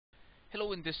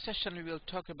Hello, in this session we will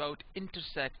talk about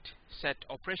intersect set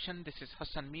operation. This is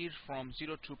Hassan Mir from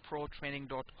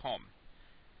 02protraining.com.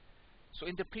 So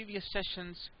in the previous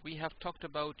sessions we have talked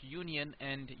about union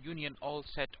and union all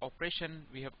set operation.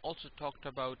 We have also talked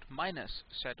about minus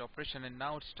set operation, and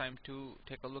now it's time to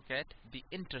take a look at the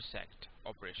intersect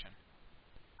operation.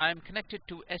 I am connected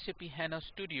to SAP HANA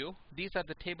Studio. These are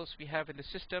the tables we have in the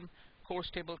system.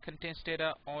 Course table contains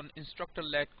data on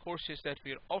instructor-led courses that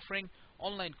we are offering.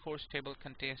 Online course table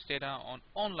contains data on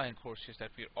online courses that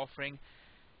we are offering.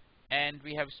 And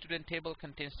we have student table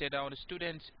contains data on the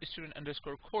students. Student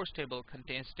underscore course table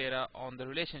contains data on the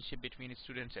relationship between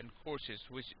students and courses,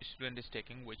 which student is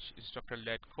taking which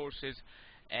instructor-led courses.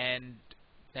 And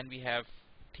then we have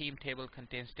team table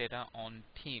contains data on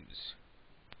teams.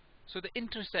 So the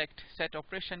intersect set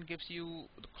operation gives you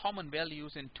the common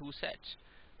values in two sets.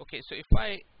 Okay, so if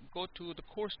I go to the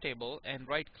course table and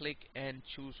right click and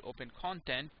choose open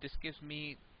content, this gives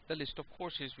me the list of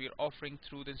courses we are offering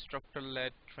through the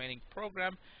instructor-led training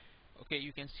program. Okay,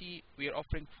 you can see we are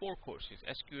offering 4 courses: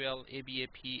 SQL,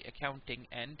 ABAP, accounting,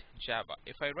 and Java.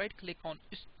 If I right click on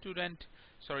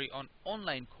on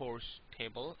online course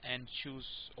table and choose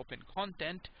open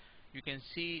content, you can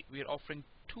see we are offering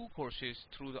 2 courses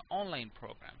through the online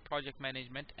program: project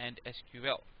management and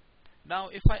SQL. Now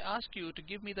if I ask you to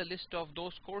give me the list of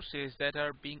those courses that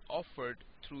are being offered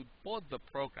through both the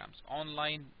programs,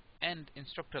 online and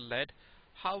instructor-led,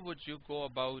 how would you go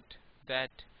about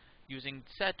that using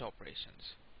set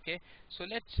operations? Okay, so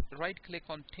let's right click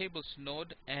on tables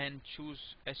node and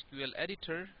choose SQL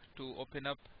editor to open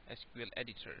up SQL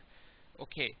editor.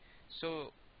 Okay,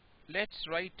 so let's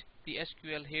write the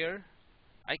SQL here.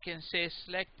 I can say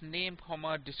select name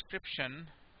comma description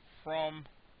from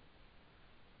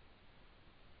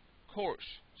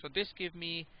course. So this gives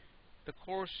me the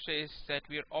courses that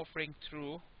we are offering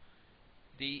through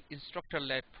the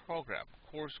instructor-led program,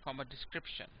 course comma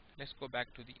description. Let's go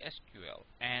back to the SQL,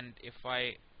 and if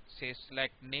I say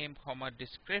select name comma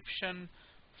description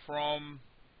from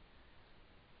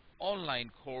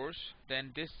online course,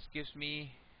 then this gives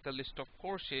me the list of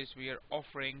courses we are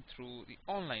offering through the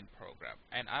online program,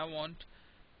 and I want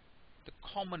the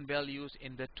common values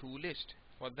in the two lists.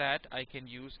 For that I can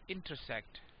use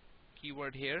intersect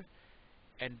keyword here,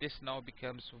 and this now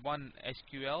becomes one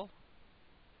SQL,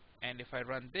 and if I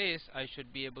run this I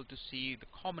should be able to see the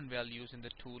common values in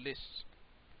the two lists.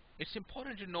 It's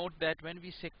important to note that when we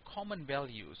say common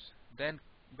values, then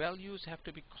values have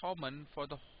to be common for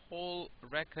the whole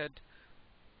record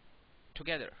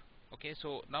together. Okay,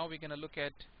 so now we're going to look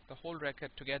at the whole record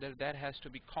together. That has to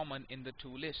be common in the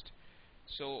two lists.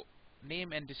 So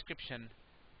name and description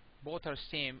both are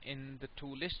same in the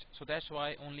two lists, so that's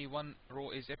why only one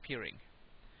row is appearing.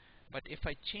 But if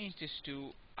I change this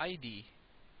to ID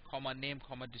comma name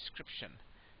comma description,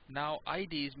 now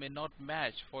IDs may not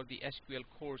match for the SQL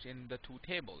course in the two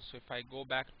tables. So if I go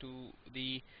back to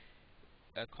the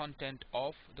content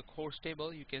of the course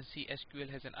table, you can see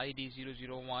SQL has an ID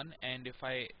 001, and if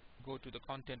I go to the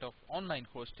content of online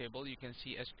course table, you can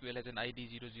see SQL has an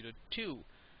ID 002.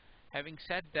 Having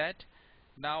said that,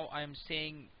 now I'm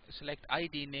saying select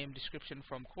ID name description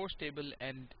from course table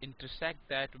and intersect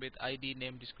that with ID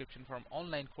name description from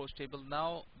online course table.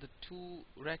 Now the two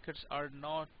records are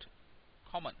not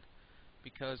common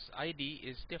because ID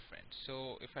is different.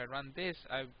 So if I run this,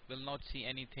 I will not see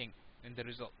anything in the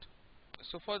result.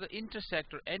 So for the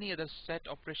intersect or any other set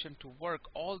operation to work,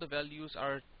 all the values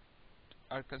are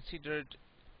considered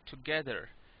together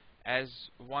as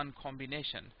one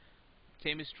combination.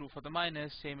 Same is true for the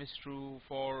minus, same is true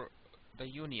for the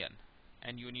union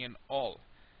and union all.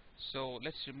 So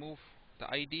let's remove the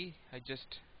ID. I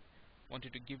just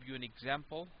wanted to give you an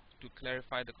example to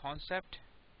clarify the concept.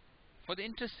 For the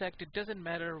intersect, it doesn't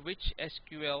matter which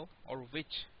SQL or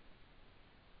which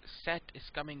set is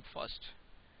coming first.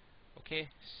 Okay,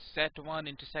 set 1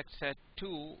 intersect set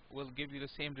 2 will give you the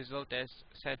same result as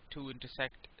set 2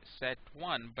 intersect set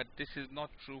 1, but this is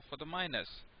not true for the minus.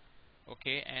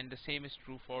 Okay, and the same is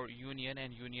true for union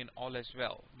and union all as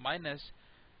well. Minus,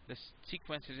 the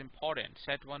sequence is important.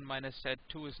 Set 1 minus set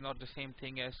 2 is not the same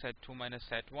thing as set 2 minus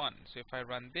set 1. So if I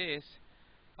run this,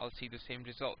 I'll see the same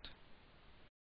result.